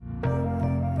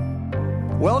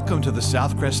Welcome to the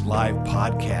Southcrest Live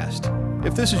podcast.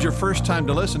 If this is your first time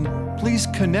to listen, please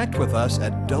connect with us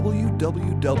at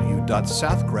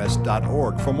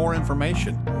www.southcrest.org for more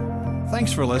information.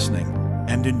 Thanks for listening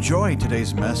and enjoy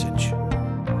today's message.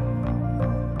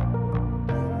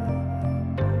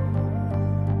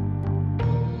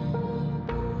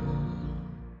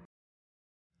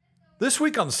 This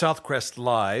week on Southcrest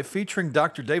Live, featuring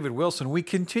Dr. David Wilson, we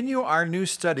continue our new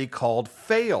study called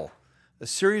Fail, a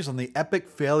series on the epic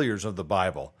failures of the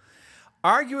Bible.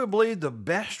 Arguably, the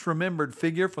best remembered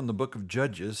figure from the book of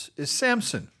Judges is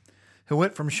Samson, who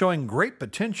went from showing great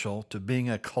potential to being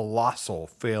a colossal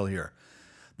failure.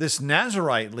 This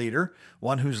Nazirite leader,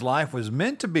 one whose life was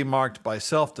meant to be marked by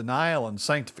self-denial and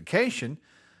sanctification,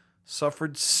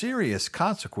 suffered serious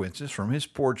consequences from his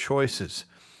poor choices.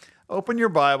 Open your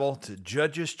Bible to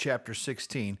Judges chapter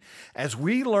 16 as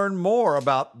we learn more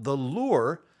about the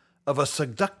lure of a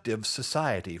seductive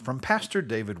society from Pastor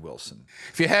David Wilson.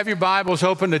 If you have your Bibles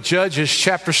open to Judges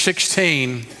chapter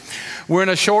 16, we're in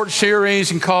a short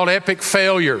series called Epic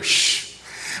Failures.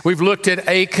 We've looked at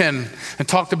Achan and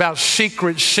talked about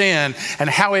secret sin and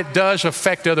how it does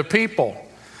affect other people.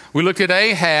 We looked at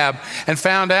Ahab and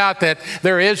found out that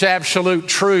there is absolute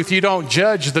truth. You don't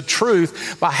judge the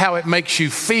truth by how it makes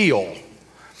you feel.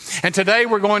 And today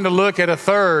we're going to look at a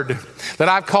third that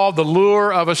I've called the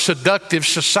lure of a seductive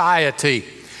society.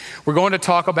 We're going to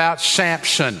talk about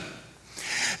Samson.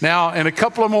 Now, in a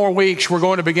couple of more weeks, we're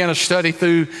going to begin a study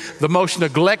through the most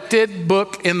neglected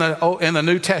book in the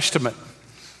New Testament,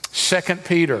 2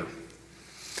 Peter.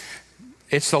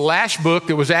 It's the last book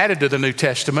that was added to the New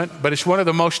Testament, but it's one of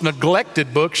the most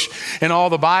neglected books in all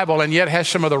the Bible, and yet has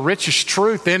some of the richest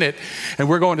truth in it, and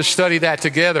we're going to study that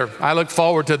together. I look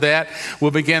forward to that.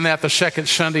 We'll begin that the second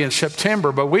Sunday in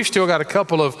September, but we've still got a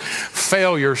couple of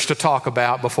failures to talk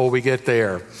about before we get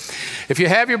there. If you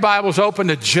have your Bibles open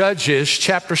to Judges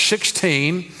chapter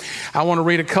 16, I want to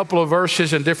read a couple of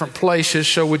verses in different places,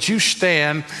 so would you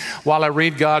stand while I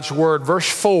read God's Word? Verse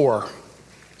 4.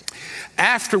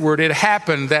 Afterward, it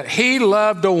happened that he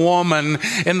loved a woman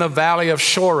in the valley of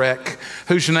Sorek,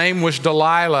 whose name was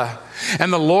Delilah.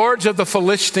 And the lords of the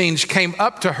Philistines came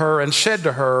up to her and said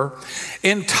to her,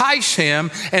 "Entice him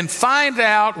and find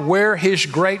out where his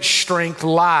great strength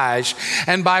lies,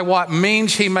 and by what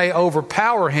means he may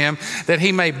overpower him, that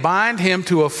he may bind him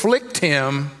to afflict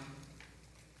him.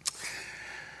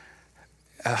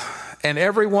 And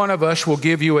every one of us will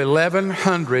give you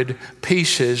 1,100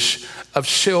 pieces of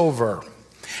silver."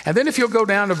 And then if you'll go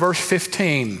down to verse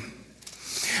 15.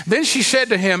 Then she said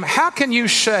to him, "How can you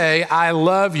say, 'I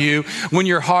love you,' when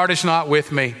your heart is not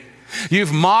with me?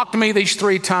 You've mocked me these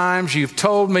 3 times. You've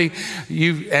told me,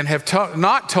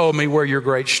 not told me where your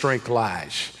great strength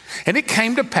lies." And it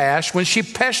came to pass, when she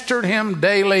pestered him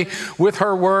daily with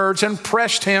her words and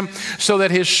pressed him so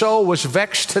that his soul was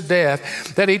vexed to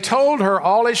death, that he told her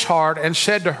all his heart and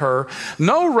said to her,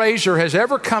 "No razor has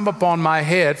ever come upon my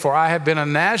head, for I have been a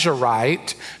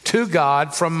Nazirite to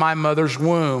God from my mother's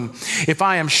womb. If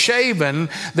I am shaven,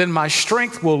 then my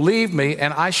strength will leave me,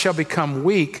 and I shall become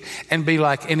weak and be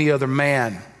like any other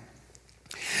man."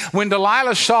 When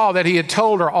Delilah saw that he had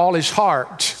told her all his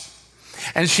heart,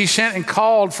 and she sent and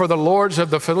called for the lords of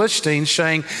the Philistines,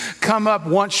 saying, "Come up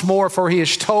once more, for he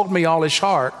has told me all his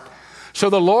heart."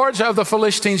 So the lords of the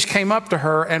Philistines came up to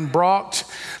her and brought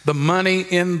the money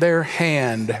in their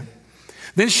hand.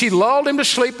 Then she lulled him to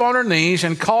sleep on her knees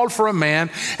and called for a man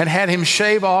and had him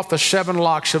shave off the 7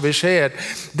 locks of his head.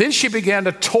 Then she began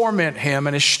to torment him,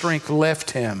 and his strength left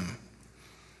him.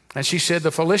 And she said,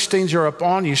 "The Philistines are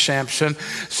upon you, Samson."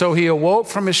 So he awoke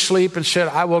from his sleep and said,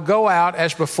 "I will go out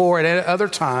as before at other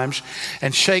times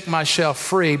and shake myself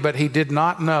free." But he did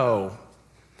not know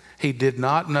that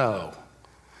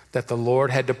the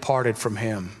Lord had departed from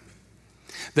him.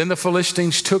 Then the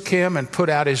Philistines took him and put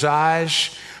out his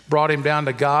eyes, brought him down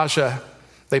to Gaza.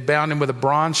 They bound him with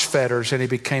bronze fetters, and he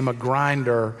became a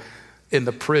grinder in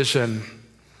the prison.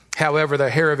 However, the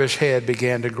hair of his head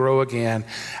began to grow again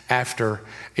after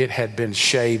it had been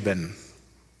shaven.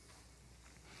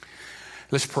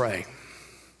 Let's pray.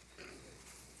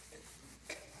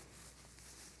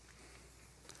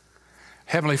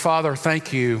 Heavenly Father,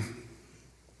 thank you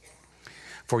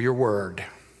for your word.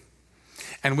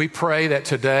 And we pray that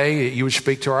today you would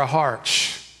speak to our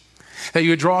hearts, that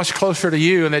you would draw us closer to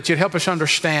you, and that you'd help us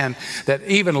understand that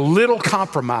even little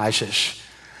compromises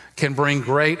can bring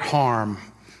great harm,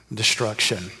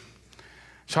 destruction.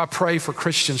 So I pray for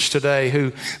Christians today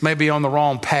who may be on the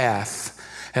wrong path.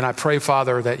 And I pray,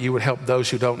 Father, that you would help those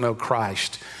who don't know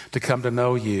Christ to come to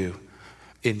know you.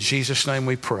 In Jesus' name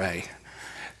we pray.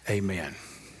 Amen.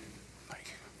 Thank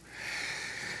you.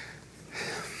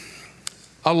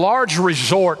 a large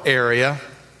resort area,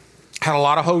 had a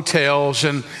lot of hotels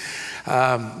and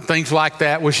things like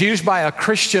that, was used by a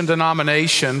Christian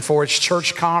denomination for its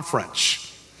church conference.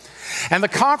 And the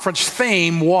conference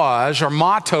theme was, or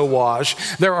motto was,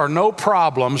 there are no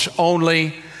problems,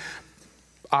 only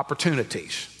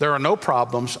opportunities. There are no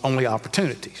problems, only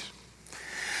opportunities.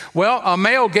 Well, a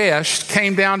male guest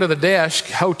came down to the desk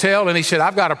hotel and he said,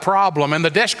 I've got a problem. And the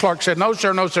desk clerk said, no,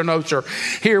 sir, no, sir, no, sir.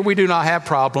 Here we do not have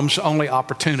problems, only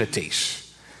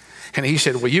opportunities. And he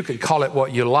said, well, you can call it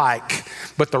what you like,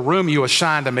 but the room you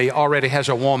assigned to me already has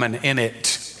a woman in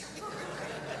it.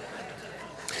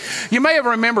 You may have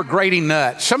remembered Grady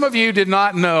Nutt. Some of you did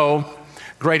not know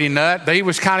Grady Nutt. He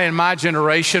was kind of in my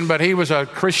generation, but he was a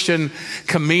Christian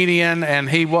comedian and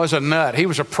he was a nut. He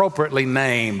was appropriately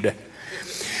named.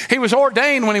 He was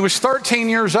ordained when he was 13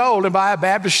 years old and by a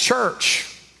Baptist church.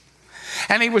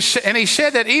 And he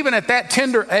said that even at that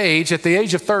tender age, at the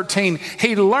age of 13,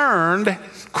 he learned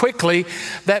quickly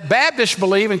that Baptists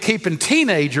believe in keeping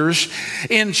teenagers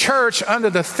in church under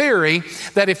the theory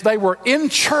that if they were in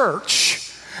church,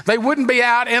 they wouldn't be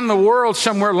out in the world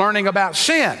somewhere learning about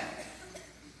sin.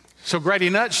 So Grady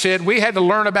Nutt said we had to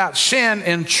learn about sin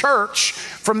in church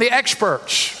from the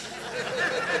experts.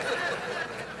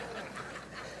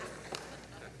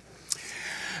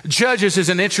 Judges is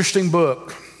an interesting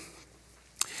book.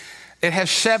 It has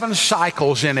 7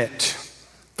 cycles in it.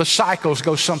 The cycles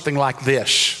go something like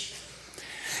this.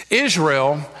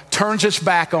 Israel turns its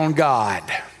back on God,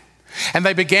 and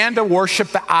they began to worship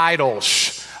the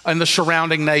idols in the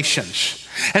surrounding nations.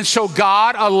 And so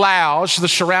God allows the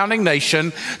surrounding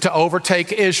nation to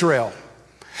overtake Israel.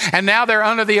 And now they're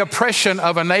under the oppression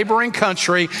of a neighboring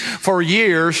country for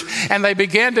years, and they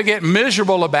begin to get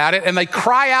miserable about it, and they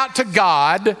cry out to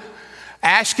God,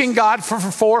 asking God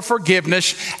for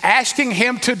forgiveness, asking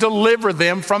Him to deliver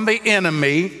them from the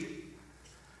enemy.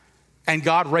 And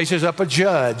God raises up a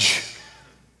judge.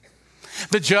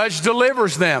 The judge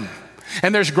delivers them.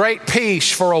 And there's great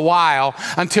peace for a while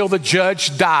until the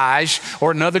judge dies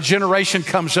or another generation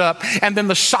comes up, and then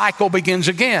the cycle begins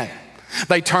again.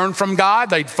 They turn from God,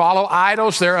 they follow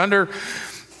idols, they're under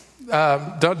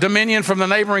dominion from the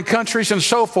neighboring countries and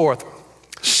so forth.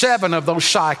 7 of those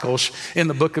cycles in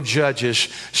the book of Judges.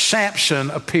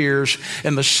 Samson appears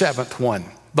in the 7th one,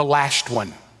 the last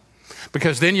one,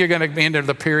 because then you're going to enter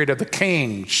the period of the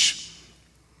kings.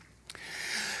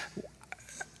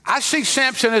 I see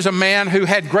Samson as a man who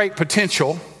had great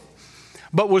potential,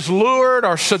 but was lured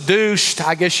or seduced,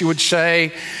 I guess you would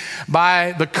say,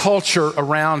 by the culture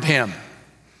around him.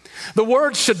 The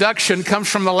word seduction comes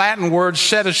from the Latin word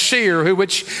seducere,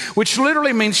 which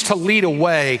literally means to lead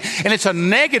away. And it's a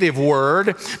negative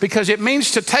word because it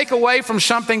means to take away from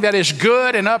something that is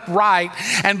good and upright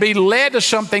and be led to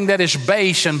something that is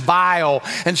base and vile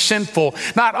and sinful.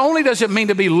 Not only does it mean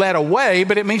to be led away,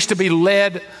 but it means to be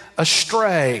led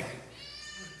astray.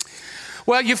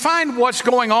 Well, you find what's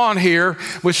going on here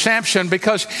with Samson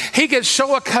because he gets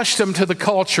so accustomed to the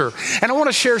culture. And I want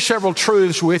to share several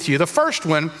truths with you. The first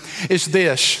one is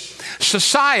this: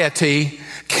 society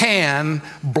can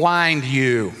blind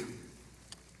you.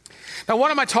 Now,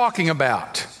 what am I talking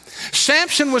about?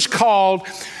 Samson was called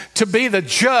to be the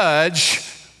judge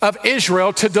of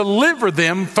Israel, to deliver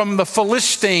them from the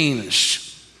Philistines.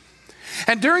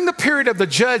 And during the period of the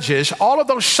judges, all of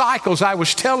those cycles I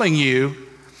was telling you,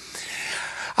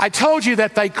 I told you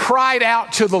that they cried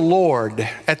out to the Lord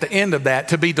at the end of that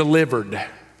to be delivered,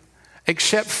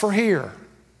 except for here.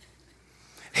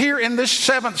 Here in this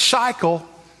 7th cycle,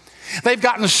 they've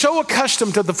gotten so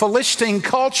accustomed to the Philistine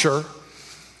culture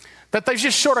that they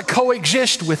just sort of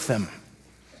coexist with them.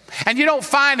 And you don't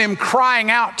find him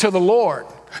crying out to the Lord.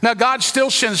 Now, God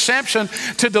still sends Samson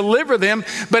to deliver them,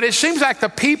 but it seems like the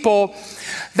people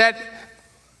that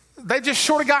they've just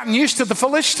sort of gotten used to the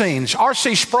Philistines.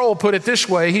 R.C. Sproul put it this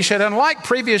way. He said, unlike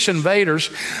previous invaders,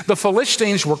 the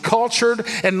Philistines were cultured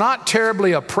and not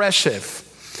terribly oppressive.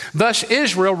 Thus,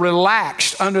 Israel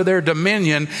relaxed under their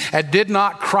dominion and did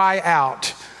not cry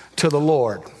out to the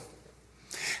Lord.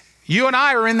 You and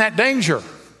I are in that danger.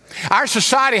 Our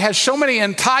society has so many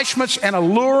enticements and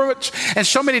allurements and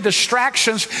so many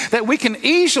distractions that we can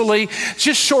easily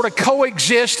just sort of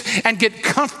coexist and get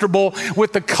comfortable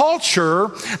with the culture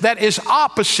that is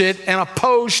opposite and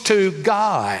opposed to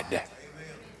God. Amen.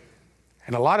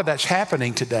 And a lot of that's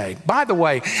happening today. By the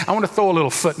way, I want to throw a little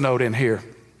footnote in here.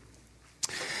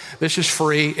 This is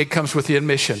free. It comes with the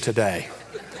admission today.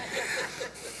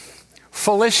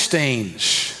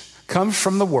 Philistines comes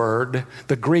from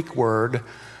the Greek word,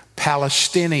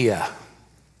 Palestinia.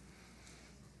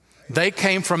 They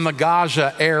came from the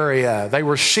Gaza area. They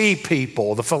were sea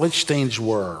people, the Philistines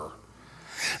were.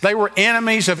 They were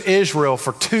enemies of Israel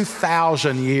for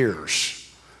 2,000 years.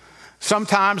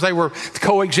 Sometimes they were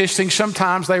coexisting,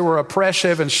 sometimes they were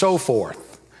oppressive, and so forth.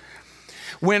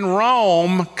 When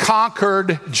Rome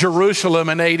conquered Jerusalem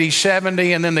in AD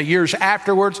 70, and then the years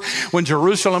afterwards, when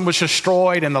Jerusalem was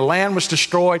destroyed and the land was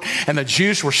destroyed and the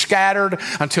Jews were scattered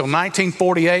until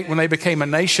 1948 when they became a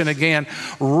nation again,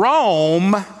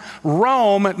 Rome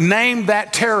named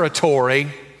that territory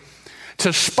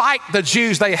to spite the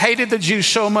Jews. They hated the Jews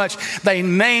so much, they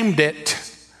named it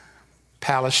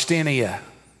Palestinia.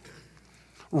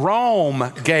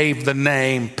 Rome gave the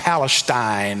name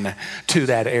Palestine to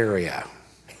that area.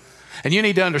 And you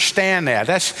need to understand that.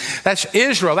 That's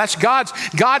Israel. That's God's.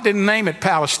 God didn't name it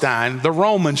Palestine. The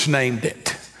Romans named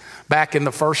it back in the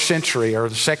 1st century or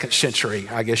the 2nd century,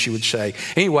 I guess you would say.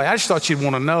 Anyway, I just thought you'd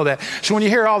want to know that. So when you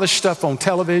hear all this stuff on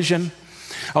television,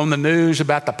 on the news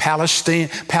about the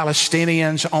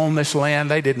Palestinians own this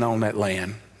land, they didn't own that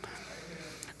land.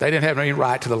 They didn't have any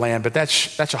right to the land, but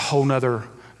that's a whole nother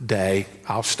day.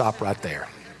 I'll stop right there.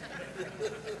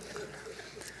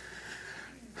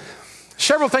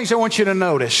 Several things I want you to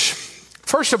notice.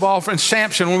 First of all, from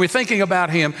Samson, when we're thinking about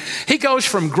him, he goes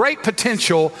from great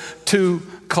potential to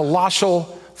colossal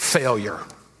failure.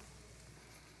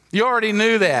 You already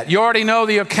knew that. You already know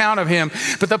the account of him.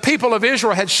 But the people of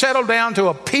Israel had settled down to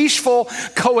a peaceful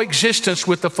coexistence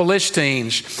with the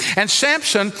Philistines. And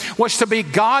Samson was to be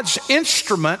God's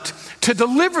instrument to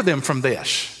deliver them from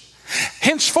this.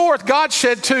 Henceforth, God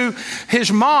said to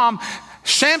his mom,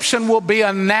 Samson will be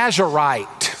a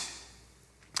Nazarite.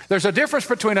 There's a difference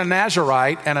between a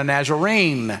Nazarite and a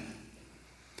Nazarene.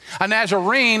 A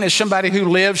Nazarene is somebody who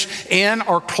lives in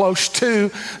or close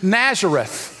to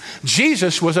Nazareth.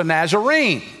 Jesus was a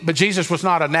Nazarene, but Jesus was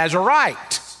not a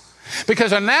Nazarite.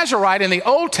 Because a Nazarite in the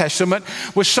Old Testament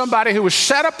was somebody who was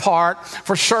set apart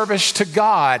for service to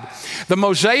God. The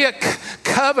Mosaic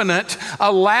covenant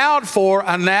allowed for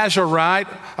a Nazarite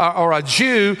or a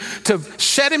Jew to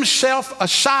set himself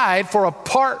aside for a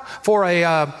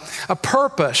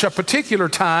purpose, a particular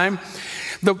time.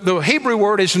 The Hebrew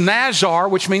word is nazar,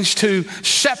 which means to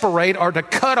separate or to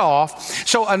cut off.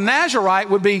 So a Nazarite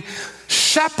would be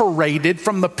separated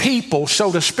from the people, so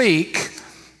to speak,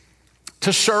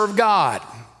 to serve God.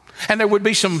 And there would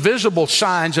be some visible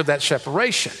signs of that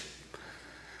separation.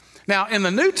 Now, in the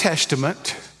New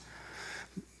Testament,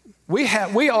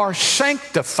 we are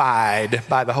sanctified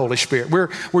by the Holy Spirit.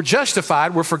 We're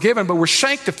justified, we're forgiven, but we're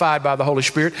sanctified by the Holy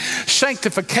Spirit.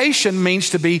 Sanctification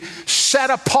means to be set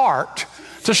apart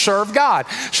to serve God.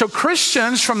 So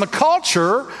Christians from the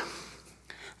culture,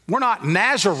 we're not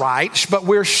Nazarites, but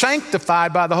we're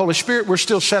sanctified by the Holy Spirit. We're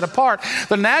still set apart.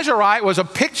 The Nazarite was a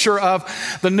picture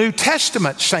of the New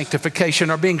Testament sanctification,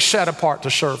 or being set apart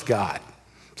to serve God.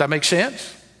 Does that make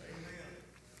sense?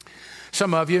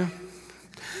 Some of you.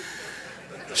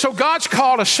 So God's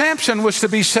call to Samson was to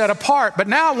be set apart. But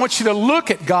now I want you to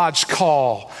look at God's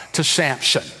call to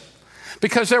Samson.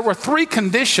 Because there were 3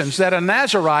 conditions that a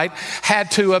Nazarite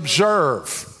had to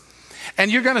observe.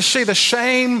 And you're going to see the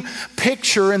same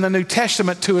picture in the New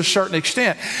Testament to a certain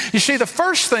extent. You see, the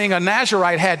first thing a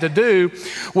Nazarite had to do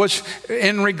was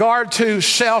in regard to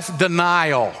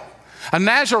self-denial. A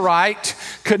Nazarite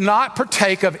could not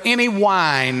partake of any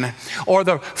wine or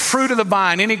the fruit of the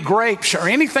vine, any grapes or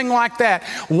anything like that.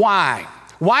 Why?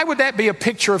 Why would that be a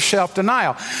picture of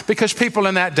self-denial? Because people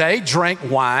in that day drank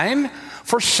wine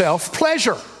for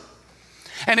self-pleasure.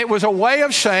 And it was a way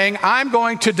of saying, I'm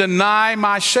going to deny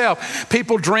myself.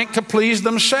 People drink to please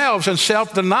themselves, and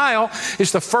self-denial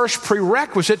is the first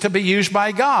prerequisite to be used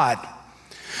by God.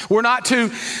 We're not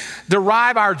to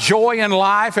derive our joy in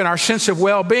life and our sense of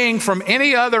well-being from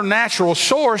any other natural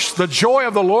source. The joy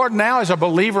of the Lord now as a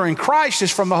believer in Christ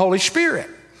is from the Holy Spirit.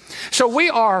 So we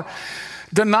are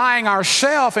denying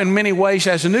ourselves in many ways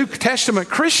as New Testament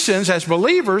Christians, as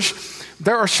believers.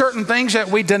 There are certain things that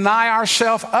we deny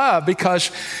ourselves of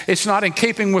because it's not in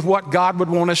keeping with what God would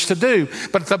want us to do.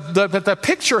 But the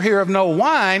picture here of no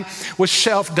wine was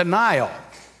self-denial.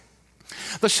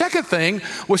 The second thing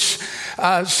was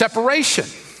separation.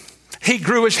 He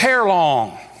grew his hair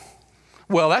long.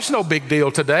 Well, that's no big deal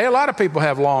today. A lot of people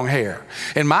have long hair.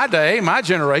 In my day, my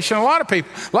generation, a lot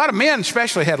of men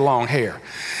especially had long hair.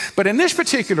 But in this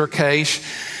particular case,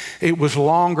 it was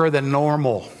longer than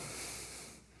normal.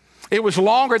 It was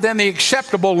longer than the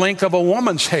acceptable length of a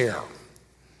woman's hair.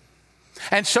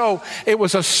 And so it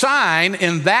was a sign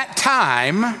in that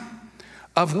time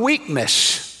of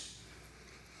weakness.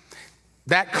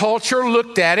 That culture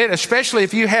looked at it, especially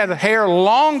if you had hair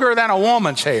longer than a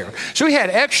woman's hair. So he had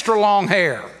extra long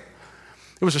hair.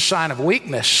 It was a sign of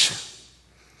weakness.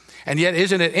 And yet,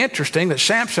 isn't it interesting that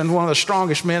Samson, one of the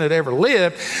strongest men that ever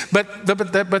lived, but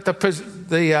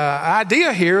the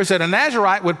idea here is that a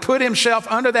Nazirite would put himself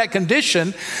under that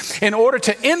condition in order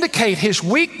to indicate his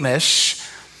weakness,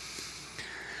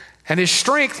 and his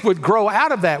strength would grow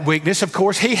out of that weakness. Of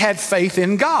course, he had faith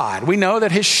in God. We know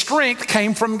that his strength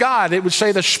came from God. It would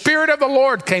say the Spirit of the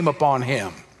Lord came upon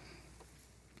him.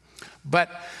 But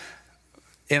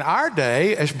in our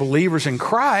day, as believers in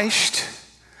Christ,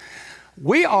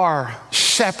 we are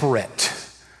separate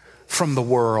from the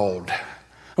world.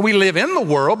 We live in the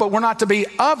world, but we're not to be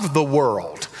of the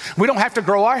world. We don't have to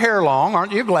grow our hair long.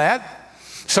 Aren't you glad?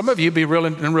 Some of you would be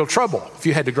in real trouble if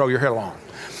you had to grow your hair long.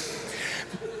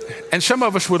 And some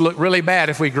of us would look really bad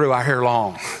if we grew our hair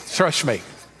long. Trust me.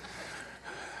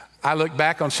 I look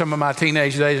back on some of my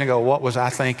teenage days and go, what was I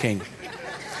thinking?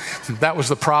 That was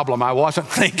the problem. I wasn't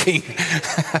thinking.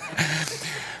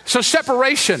 So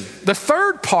separation. The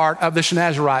third part of this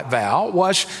Nazirite vow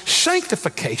was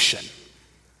sanctification.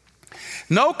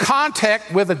 No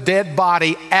contact with a dead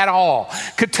body at all.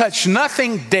 Could touch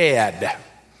nothing dead.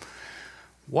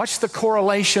 What's the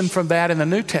correlation from that in the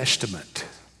New Testament?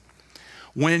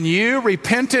 When you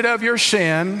repented of your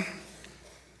sin,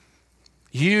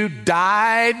 you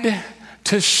died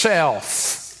to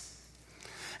self.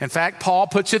 In fact, Paul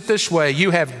puts it this way: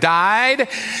 you have died,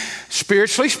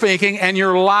 spiritually speaking, and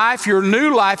your life, your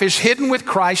new life, is hidden with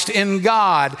Christ in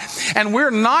God. And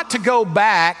we're not to go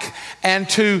back and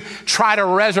to try to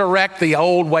resurrect the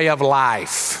old way of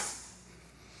life.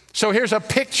 So here's a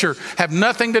picture, have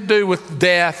nothing to do with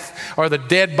death or the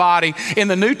dead body. In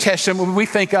the New Testament, when we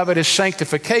think of it as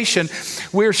sanctification,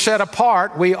 we're set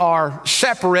apart, we are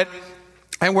separate,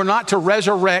 and we're not to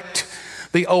resurrect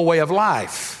the old way of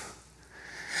life.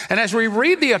 And as we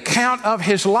read the account of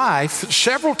his life,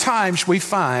 several times we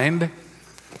find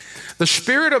the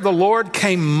Spirit of the Lord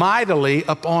came mightily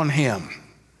upon him.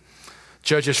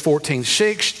 Judges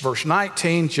 14:6, verse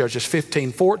 19, Judges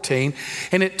 15:14,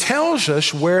 and it tells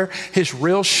us where his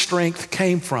real strength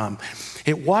came from.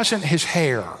 It wasn't his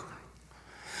hair.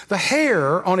 The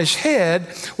hair on his head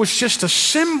was just a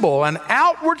symbol, an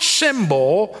outward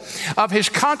symbol of his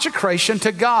consecration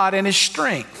to God and his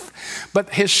strength.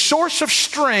 But his source of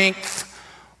strength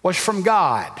was from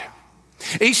God.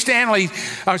 James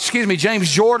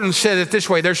Jordan said it this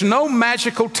way: there's no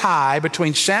magical tie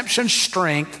between Samson's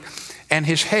strength and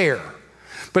his hair.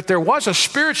 But there was a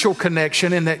spiritual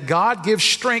connection in that God gives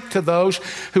strength to those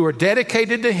who are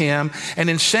dedicated to him. And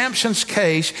in Samson's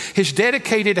case, his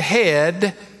dedicated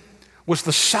head was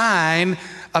the sign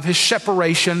of his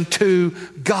separation to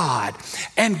God.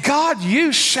 And God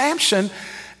used Samson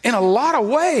in a lot of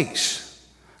ways.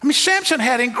 I mean, Samson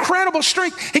had incredible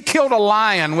strength. He killed a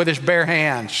lion with his bare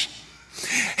hands.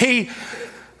 He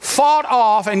fought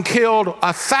off and killed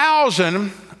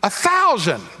 1,000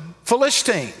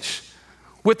 Philistines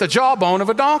with the jawbone of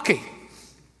a donkey.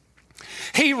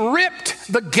 He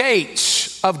ripped the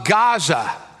gates of Gaza,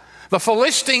 the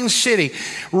Philistine city,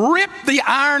 ripped the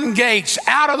iron gates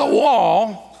out of the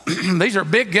wall, these are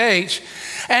big gates,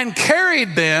 and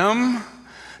carried them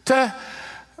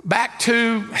back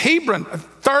to Hebron,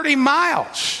 30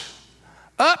 miles,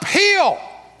 uphill,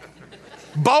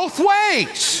 both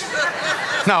ways.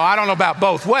 No, I don't know about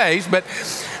both ways, but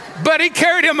he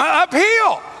carried him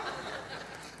uphill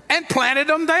and planted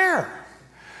them there.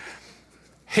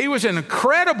 He was in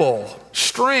incredible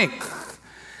strength.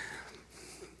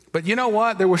 But you know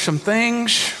what? There were some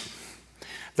things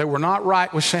that were not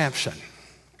right with Samson.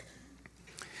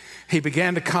 He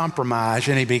began to compromise,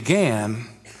 and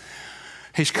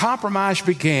his compromise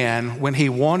began when he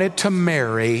wanted to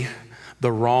marry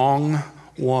the wrong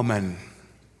woman.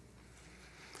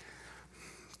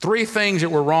 3 things that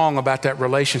were wrong about that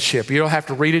relationship. You don't have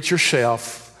to read it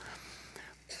yourself.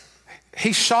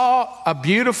 He saw a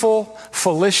beautiful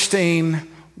Philistine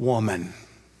woman.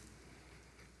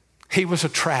 He was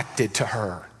attracted to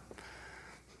her.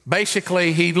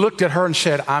 Basically, he looked at her and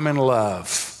said, I'm in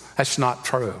love. That's not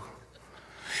true.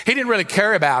 He didn't really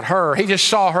care about her. He just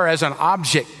saw her as an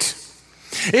object.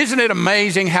 Isn't it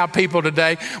amazing how people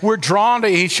today, we're drawn to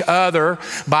each other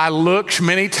by looks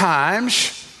many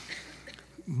times,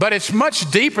 but it's much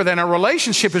deeper than a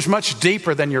relationship is much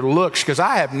deeper than your looks, because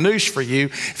I have news for you.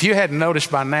 If you hadn't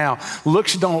noticed by now,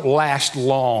 looks don't last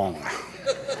long.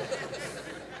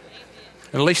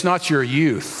 At least not your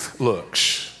youth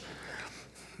looks.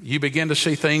 You begin to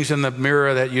see things in the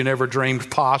mirror that you never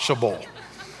dreamed possible.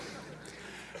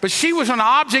 But she was an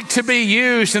object to be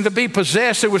used and to be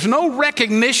possessed. There was no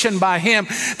recognition by him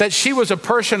that she was a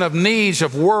person of needs,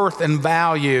 of worth, and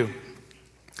value.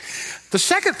 The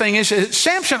second thing is that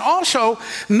Samson also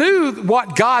knew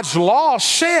what God's law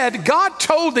said. God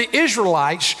told the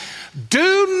Israelites,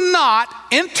 do not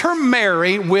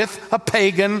intermarry with a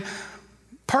pagan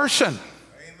person.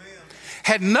 Amen.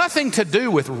 Had nothing to do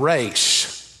with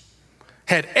race.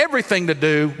 Had everything to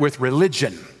do with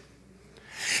religion.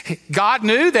 God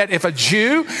knew that if a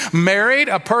Jew married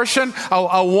a person,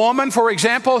 a woman, for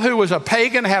example, who was a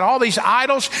pagan, had all these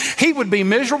idols, he would be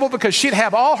miserable because she'd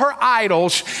have all her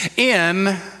idols in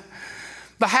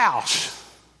the house.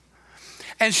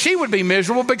 And she would be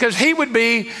miserable because he would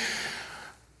be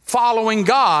following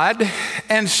God.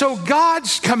 And so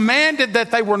God's commanded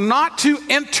that they were not to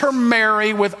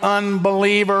intermarry with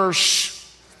unbelievers.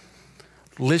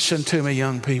 Listen to me,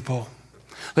 young people.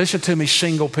 Listen to me,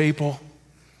 single people.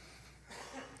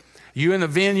 You in the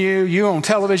venue, you on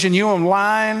television, you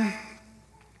online.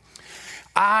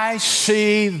 I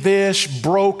see this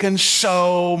broken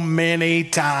so many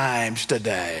times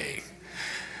today.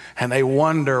 And they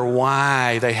wonder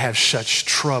why they have such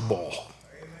trouble.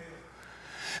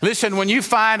 Listen, when you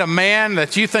find a man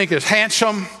that you think is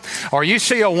handsome, or you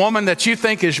see a woman that you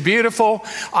think is beautiful,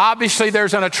 obviously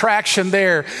there's an attraction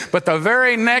there. But the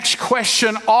very next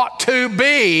question ought to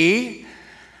be,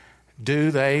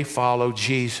 do they follow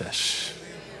Jesus?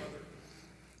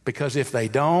 Because if they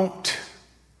don't,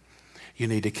 you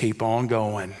need to keep on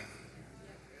going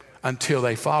until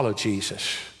they follow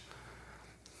Jesus.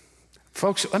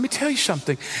 Folks, let me tell you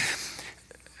something.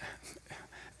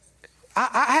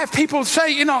 I have people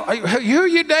say, who are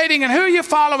you dating and who are you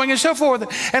following and so forth.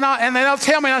 And then they'll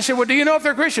tell me, and I say, well, do you know if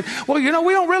they're Christian? Well, we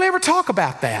don't really ever talk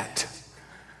about that.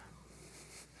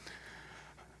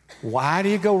 Why do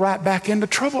you go right back into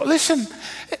trouble? Listen,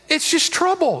 it's just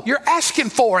trouble. You're asking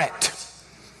for it.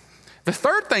 The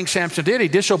third thing Samson did, he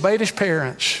disobeyed his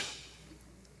parents.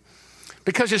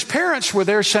 Because his parents were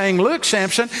there saying, look,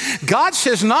 Samson, God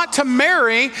says not to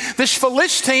marry this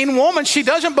Philistine woman. She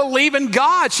doesn't believe in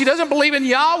God. She doesn't believe in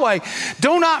Yahweh.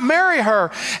 Do not marry her.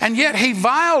 And yet he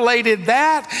violated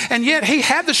that. And yet he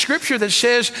had the scripture that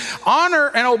says,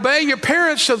 honor and obey your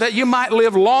parents so that you might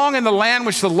live long in the land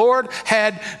which the Lord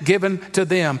had given to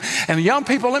them. And young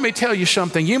people, let me tell you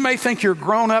something. You may think you're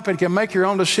grown up and can make your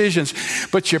own decisions,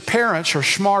 but your parents are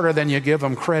smarter than you give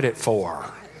them credit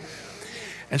for.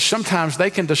 And sometimes they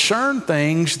can discern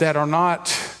things that are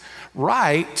not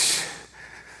right.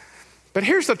 But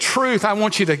here's the truth I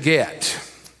want you to get.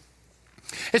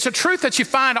 It's a truth that you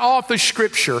find all through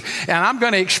Scripture, and I'm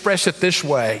going to express it this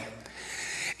way.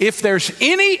 If there's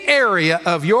any area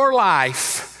of your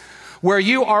life where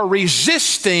you are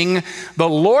resisting the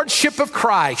lordship of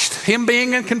Christ, Him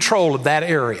being in control of that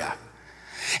area,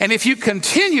 and if you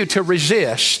continue to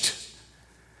resist,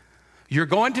 you're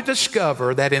going to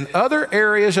discover that in other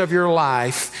areas of your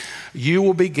life, you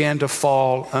will begin to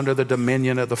fall under the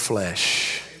dominion of the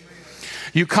flesh.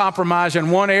 You compromise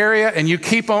in one area and you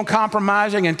keep on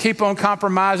compromising and keep on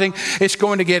compromising. It's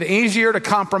going to get easier to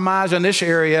compromise in this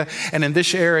area and in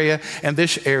this area and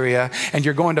this area. And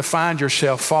you're going to find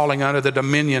yourself falling under the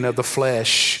dominion of the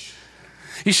flesh.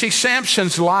 You see,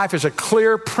 Samson's life is a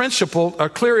clear principle, a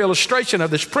clear illustration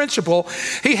of this principle.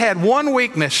 He had one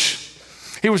weakness.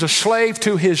 He was a slave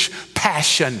to his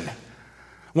passion.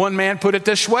 One man put it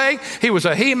this way, he was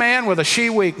a he-man with a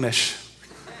she weakness.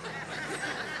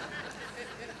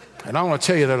 And I want to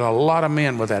tell you that a lot of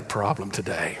men with that problem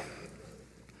today.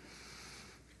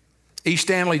 E.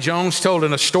 Stanley Jones told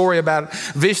in a story about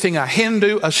visiting a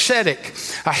Hindu ascetic,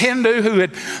 a Hindu who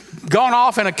had gone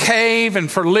off in a cave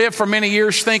and lived for many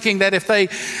years thinking that if they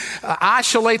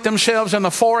isolate themselves in the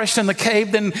forest and the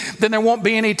cave, then there won't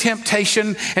be any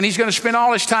temptation, and he's going to spend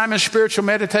all his time in spiritual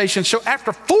meditation. So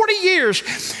after 40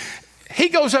 years, he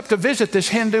goes up to visit this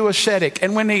Hindu ascetic,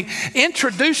 and when he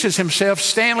introduces himself,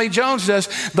 Stanley Jones does,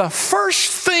 the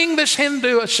first thing this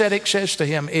Hindu ascetic says to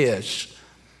him is,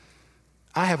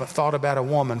 I haven't thought about a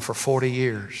woman for 40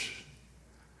 years.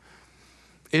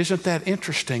 Isn't that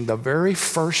interesting? The very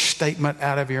first statement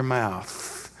out of your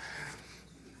mouth.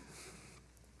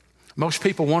 Most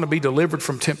people want to be delivered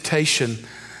from temptation,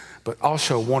 but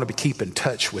also want to keep in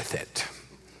touch with it.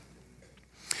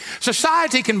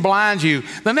 Society can blind you.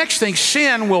 The next thing,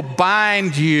 sin will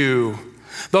bind you.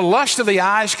 The lust of the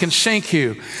eyes can sink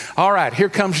you. All right, here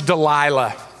comes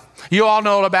Delilah. You all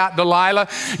know about Delilah.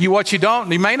 What you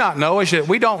may not know is that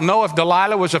we don't know if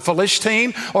Delilah was a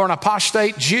Philistine or an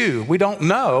apostate Jew. We don't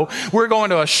know. We're going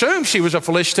to assume she was a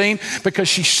Philistine because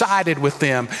she sided with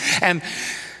them. And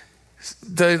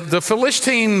the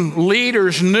Philistine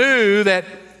leaders knew that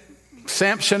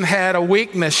Samson had a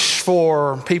weakness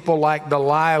for people like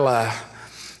Delilah.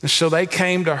 And so they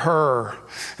came to her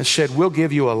and said, we'll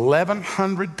give you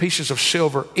 1,100 pieces of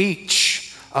silver,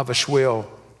 each of us will,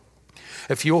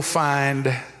 if you'll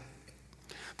find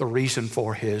the reason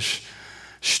for his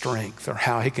strength or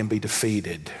how he can be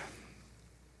defeated.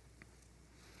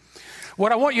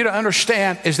 What I want you to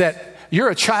understand is that you're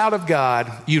a child of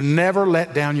God. You never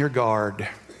let down your guard.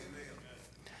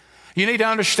 You need to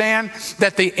understand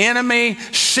that the enemy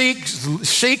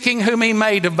seeking whom he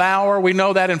may devour. We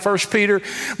know that in 1 Peter.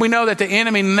 We know that the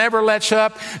enemy never lets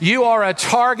up. You are a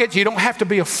target. You don't have to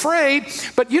be afraid.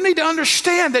 But you need to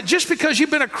understand that just because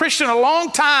you've been a Christian a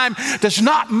long time does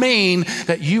not mean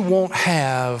that you won't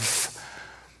have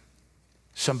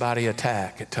somebody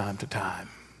attack at time to time.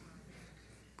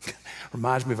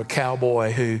 Reminds me of a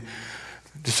cowboy who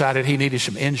decided he needed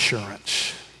some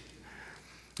insurance.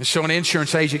 And so an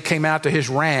insurance agent came out to his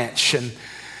ranch and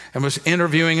was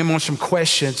interviewing him on some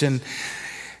questions. And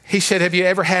he said, have you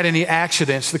ever had any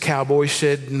accidents? The cowboy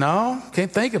said, no,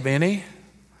 can't think of any.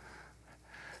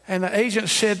 And the agent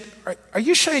said, are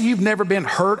you saying you've never been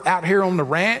hurt out here on the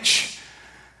ranch?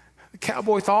 The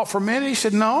cowboy thought for a minute. He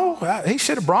said, no. He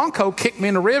said, a bronco kicked me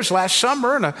in the ribs last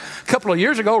summer, and a couple of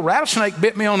years ago, a rattlesnake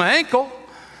bit me on the ankle.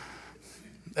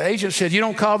 The agent said, you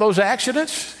don't call those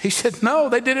accidents? He said, no,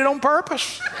 they did it on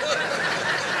purpose.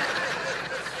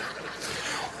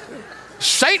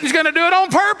 Satan's going to do it on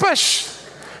purpose.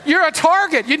 You're a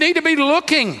target. You need to be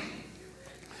looking.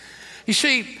 You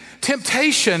see,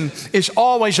 temptation is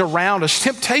always around us.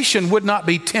 Temptation would not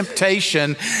be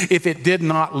temptation if it did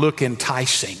not look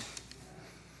enticing.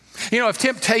 You know, if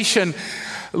temptation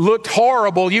looked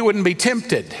horrible, you wouldn't be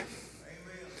tempted.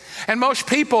 And most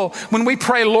people, when we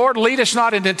pray, Lord, lead us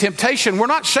not into temptation, we're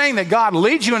not saying that God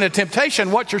leads you into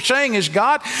temptation. What you're saying is,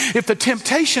 God, if the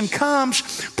temptation comes,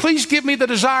 please give me the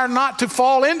desire not to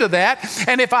fall into that.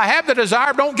 And if I have the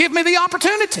desire, don't give me the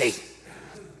opportunity.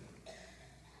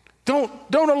 Don't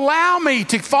allow me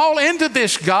to fall into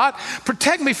this, God.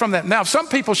 Protect me from that. Now, some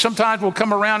people sometimes will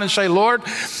come around and say, Lord,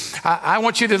 I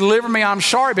want you to deliver me. I'm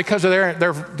sorry, because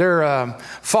they're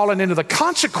falling into the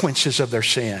consequences of their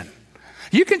sin.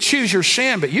 You can choose your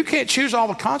sin, but you can't choose all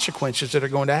the consequences that are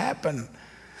going to happen.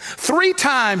 3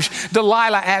 times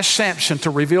Delilah asked Samson to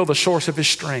reveal the source of his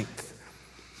strength.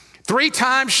 3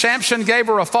 times Samson gave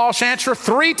her a false answer.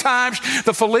 3 times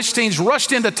the Philistines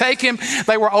rushed in to take him.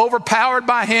 They were overpowered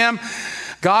by him.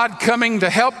 God coming to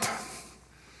help.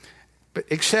 But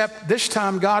except this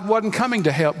time God wasn't coming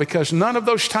to help, because none of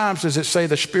those times does it say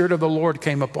the Spirit of the Lord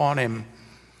came upon him.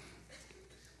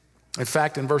 In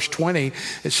fact, in verse 20,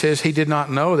 it says he did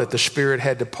not know that the Spirit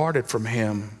had departed from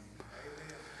him.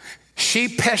 She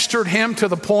pestered him to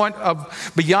the point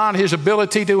of beyond his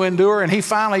ability to endure, and he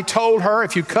finally told her,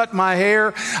 if you cut my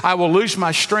hair, I will lose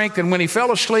my strength. And when he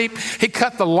fell asleep, she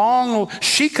cut the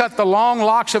long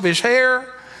locks of his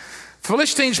hair.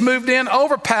 Philistines moved in,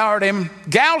 overpowered him,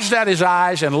 gouged out his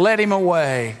eyes, and led him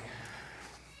away.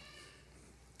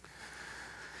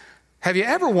 Have you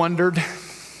ever wondered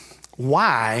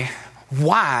why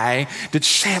did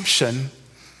Samson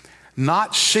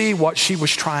not see what she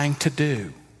was trying to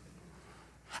do?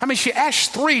 I mean, she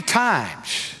asked 3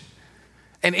 times,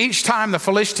 and each time the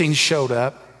Philistines showed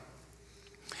up.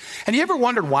 And you ever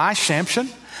wondered why Samson?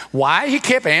 Why he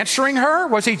kept answering her?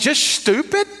 Was he just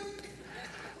stupid?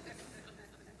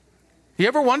 You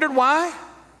ever wondered why?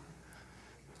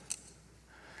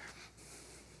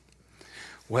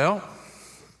 Well,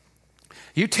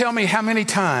 you tell me how many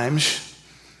times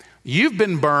you've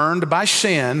been burned by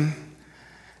sin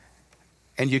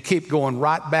and you keep going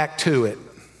right back to it.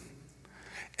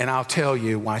 And I'll tell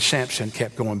you why Samson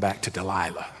kept going back to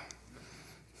Delilah.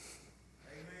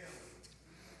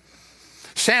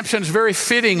 Samson's a very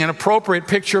fitting and appropriate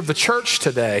picture of the church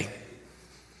today.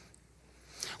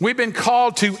 We've been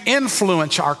called to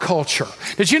influence our culture.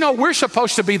 Did you know we're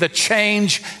supposed to be the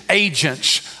change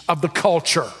agents of the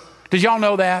culture? Did y'all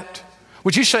know that?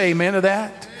 Would you say amen to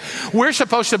that? We're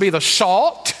supposed to be the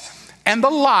salt and the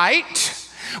light.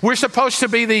 We're supposed to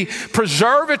be the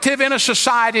preservative in a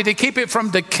society to keep it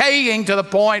from decaying to the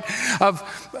point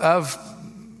of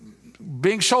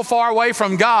being so far away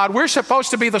from God. We're supposed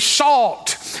to be the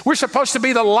salt. We're supposed to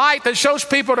be the light that shows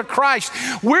people to Christ.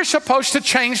 We're supposed to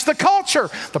change the culture.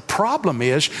 The problem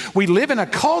is we live in a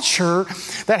culture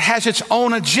that has its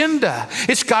own agenda.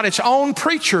 It's got its own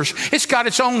preachers. It's got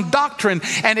its own doctrine,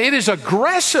 and it is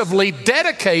aggressively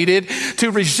dedicated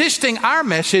to resisting our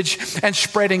message and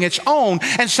spreading its own.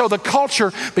 And so the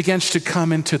culture begins to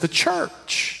come into the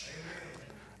church,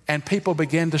 and people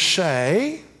begin to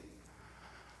say,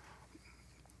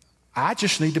 I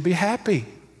just need to be happy.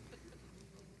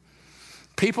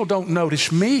 People don't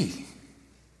notice me.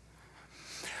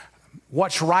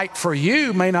 what's right for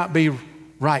you may not be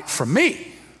right for me.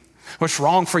 What's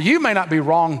wrong for you may not be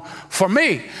wrong for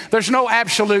me. There's no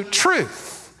absolute truth.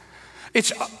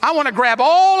 I want to grab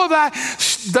all of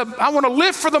that. I want to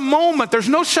live for the moment. There's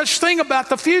no such thing about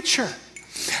the future.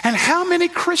 And how many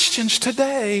Christians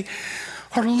today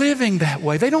are living that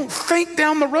way? They don't think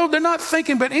down the road. They're not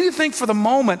thinking about anything for the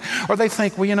moment. Or they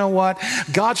think, well, you know what?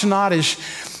 God's not as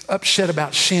upset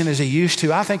about sin as he used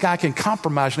to. I think I can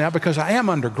compromise now because I am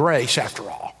under grace after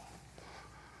all.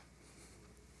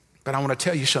 But I want to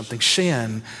tell you something.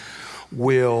 Sin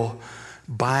will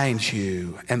bind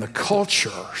you. And the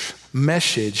culture's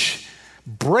message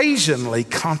brazenly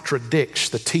contradicts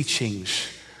the teachings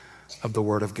of the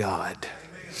Word of God.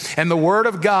 And the Word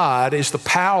of God is the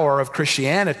power of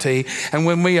Christianity. And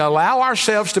when we allow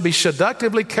ourselves to be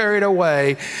seductively carried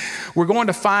away, we're going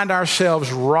to find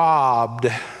ourselves robbed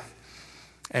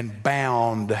and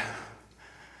bound.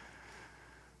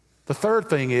 The third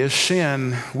thing is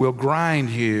sin will grind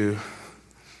you.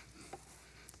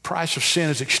 The price of sin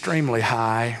is extremely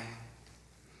high.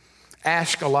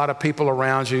 Ask a lot of people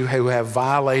around you who have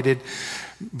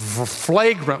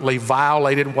flagrantly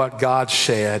violated what God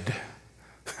said.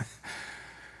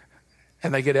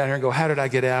 And they get out here and go, how did I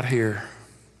get out here?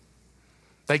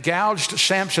 They gouged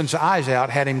Samson's eyes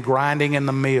out, had him grinding in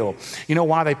the mill. You know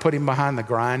why they put him behind the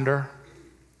grinder?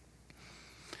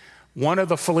 One of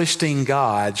the Philistine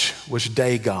gods was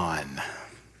Dagon.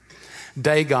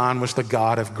 Dagon was the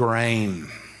god of grain.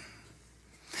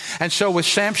 And so with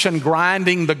Samson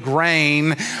grinding the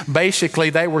grain, basically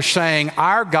they were saying,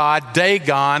 our God,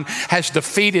 Dagon, has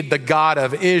defeated the God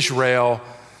of Israel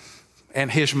and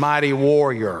his mighty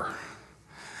warrior.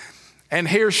 And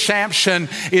here Samson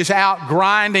is out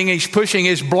grinding, he's pushing,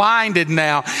 he's blinded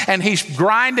now, and he's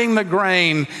grinding the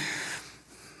grain.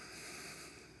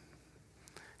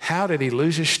 How did he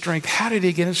lose his strength? How did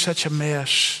he get in such a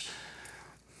mess?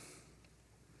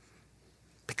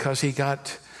 Because he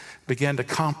began to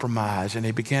compromise and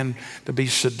he began to be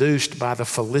seduced by the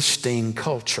Philistine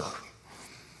culture.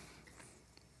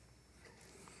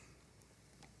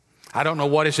 I don't know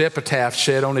what his epitaph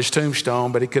said on his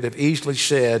tombstone, but he could have easily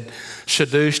said,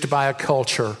 seduced by a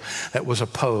culture that was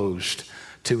opposed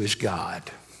to his God.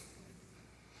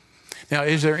 Now,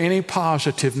 is there any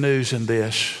positive news in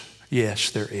this?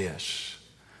 Yes, there is.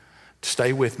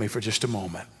 Stay with me for just a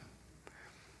moment.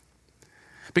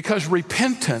 Because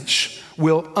repentance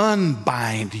will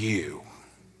unbind you.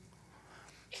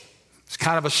 It's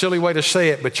kind of a silly way to say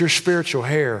it, but your spiritual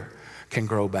hair can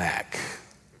grow back.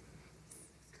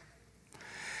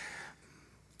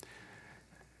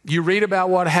 You read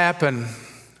about what happened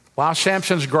while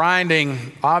Samson's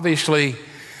grinding. Obviously,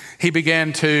 he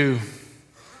began to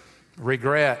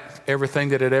regret everything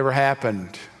that had ever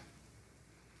happened.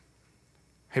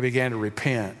 He began to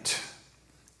repent.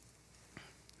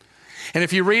 And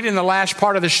if you read in the last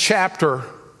part of this chapter,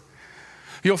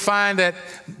 you'll find that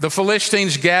the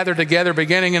Philistines gathered together,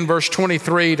 beginning in verse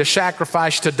 23, to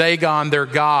sacrifice to Dagon, their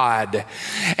god,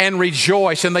 and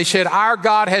rejoice. And they said, our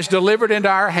God has delivered into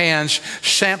our hands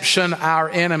Samson, our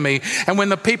enemy. And when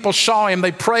the people saw him,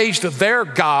 they praised their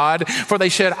God, for they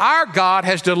said, our God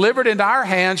has delivered into our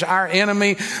hands our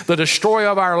enemy, the destroyer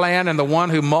of our land, and the one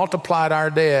who multiplied our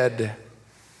dead.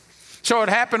 So it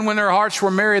happened when their hearts were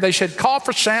merry, they said, call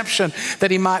for Samson that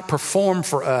he might perform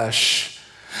for us.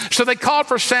 So they called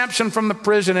for Samson from the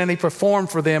prison, and he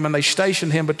performed for them, and they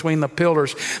stationed him between the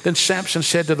pillars. Then Samson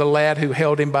said to the lad who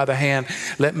held him by the hand,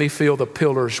 let me feel the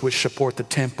pillars which support the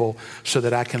temple so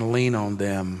that I can lean on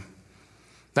them.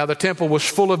 Now the temple was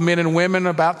full of men and women,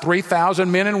 about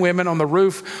 3,000 men and women on the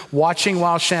roof watching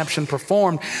while Samson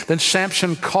performed. Then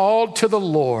Samson called to the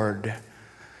Lord,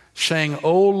 saying,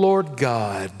 O Lord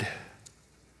God,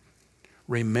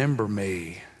 remember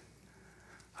me,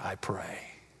 I pray.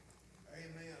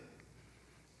 Amen.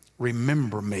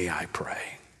 Remember me, I pray.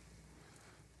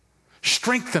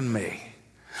 Strengthen me.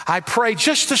 I pray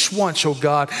just this once, O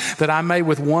God, that I may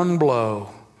with one blow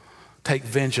take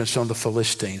vengeance on the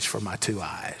Philistines for my two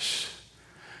eyes.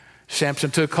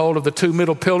 Samson took hold of the two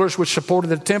middle pillars which supported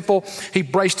the temple. He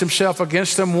braced himself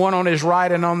against them, one on his right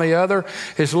and on the other,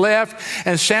 his left.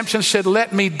 And Samson said,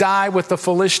 let me die with the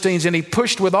Philistines. And he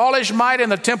pushed with all his might, and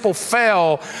the temple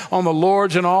fell on the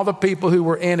lords and all the people who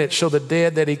were in it. So the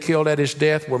dead that he killed at his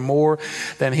death were more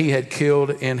than he had killed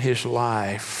in his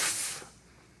life.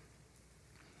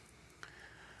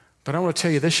 But I want to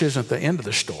tell you, this isn't the end of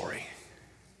the story.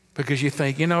 Because you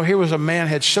think, here was a man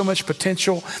had so much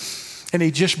potential, and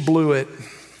he just blew it.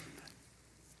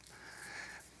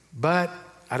 But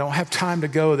I don't have time to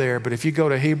go there. But if you go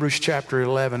to Hebrews chapter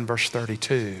 11, verse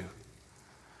 32,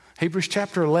 Hebrews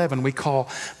chapter 11 we call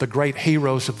the great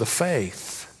heroes of the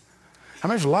faith. I mean,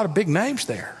 there's a lot of big names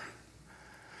there.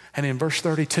 And in verse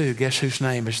 32, guess whose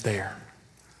name is there?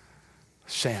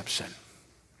 Samson.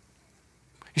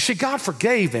 You see, God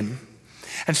forgave him.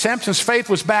 And Samson's faith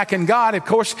was back in God. Of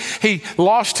course, he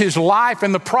lost his life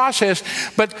in the process.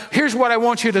 But here's what I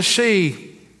want you to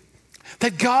see.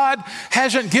 That God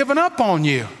hasn't given up on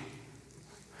you.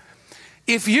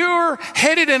 If you're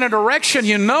headed in a direction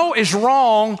you know is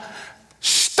wrong,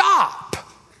 stop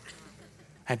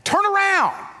and turn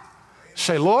around.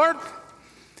 Say, Lord,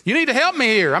 you need to help me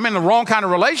here. I'm in the wrong kind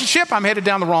of relationship. I'm headed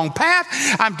down the wrong path.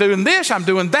 I'm doing this. I'm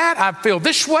doing that. I feel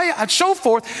this way and so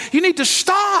forth. You need to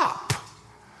stop.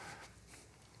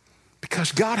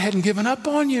 Because God hadn't given up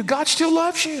on you. God still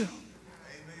loves you.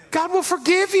 God will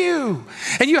forgive you.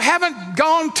 And you haven't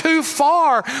gone too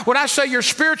far. When I say your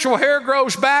spiritual hair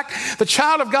grows back, the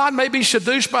child of God may be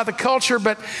seduced by the culture,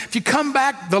 but if you come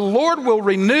back, the Lord will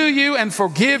renew you and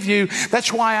forgive you.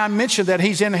 That's why I mentioned that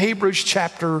he's in Hebrews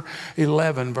chapter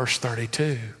 11, verse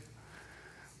 32.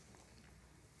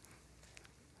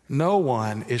 No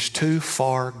one is too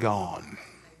far gone.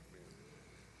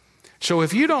 So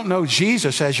if you don't know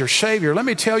Jesus as your Savior, let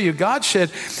me tell you, God said,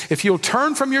 if you'll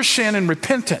turn from your sin in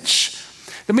repentance,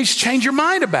 that means change your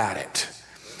mind about it.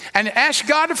 And ask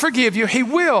God to forgive you, He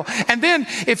will. And then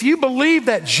if you believe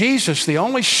that Jesus, the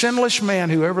only sinless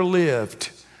man who ever lived,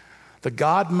 the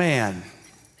God-man,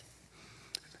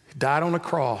 died on the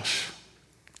cross,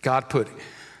 God put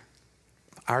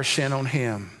our sin on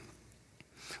Him.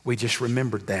 We just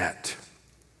remembered that.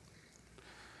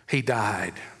 He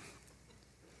died.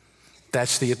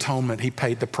 That's the atonement. He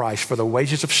paid the price. For the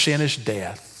wages of sin is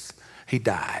death. He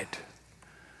died.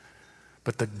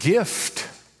 But the gift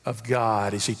of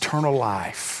God is eternal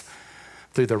life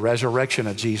through the resurrection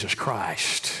of Jesus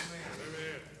Christ.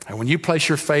 And when you place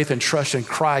your faith and trust in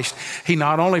Christ, He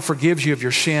not only forgives you of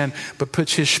your sin, but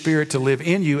puts His Spirit to live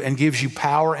in you and gives you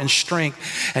power and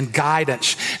strength and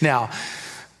guidance. Now,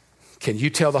 can you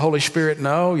tell the Holy Spirit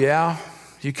no? Yeah.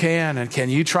 You can. And can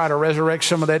you try to resurrect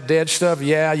some of that dead stuff?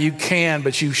 Yeah, you can,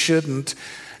 but you shouldn't,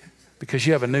 because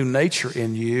you have a new nature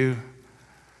in you.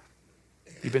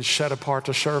 You've been set apart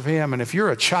to serve Him. And if you're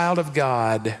a child of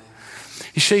God,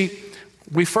 you see,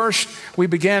 we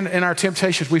began in our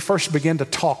temptations, we first began to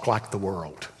talk like the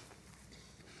world.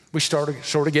 We started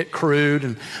sort of get crude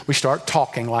and we start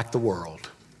talking like the world.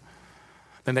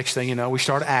 The next thing you know, we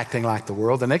start acting like the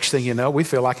world. The next thing you know, we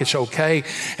feel like it's okay,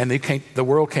 and the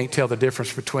world can't tell the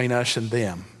difference between us and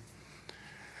them.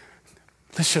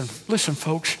 Listen,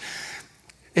 folks,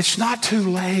 it's not too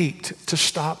late to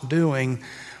stop doing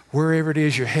wherever it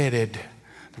is you're headed,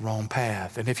 the wrong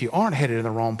path. And if you aren't headed in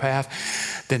the wrong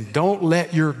path, then don't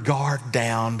let your guard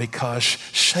down, because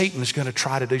Satan's going to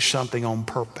try to do something on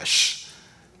purpose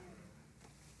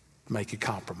to make you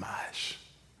compromise.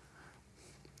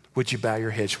 Would you bow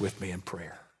your heads with me in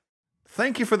prayer?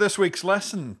 Thank you for this week's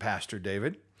lesson, Pastor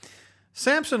David.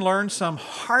 Samson learned some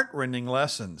heart-rending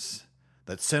lessons,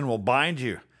 that sin will bind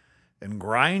you and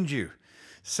grind you.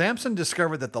 Samson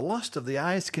discovered that the lust of the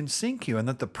eyes can sink you and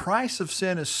that the price of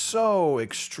sin is so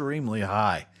extremely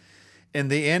high. In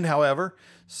the end, however,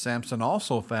 Samson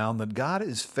also found that God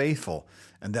is faithful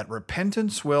and that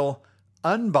repentance will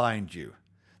unbind you,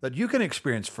 that you can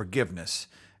experience forgiveness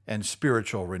and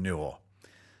spiritual renewal.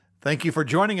 Thank you for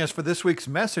joining us for this week's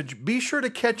message. Be sure to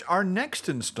catch our next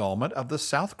installment of the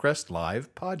Southcrest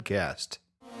Live podcast.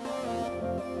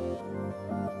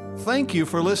 Thank you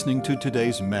for listening to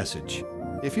today's message.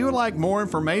 If you would like more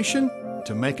information,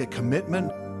 to make a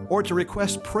commitment, or to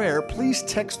request prayer, please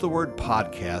text the word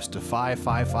podcast to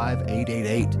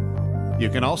 555-888. You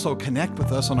can also connect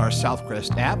with us on our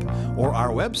Southcrest app or our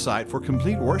website for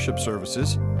complete worship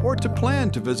services, or to plan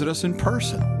to visit us in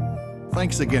person.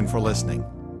 Thanks again for listening.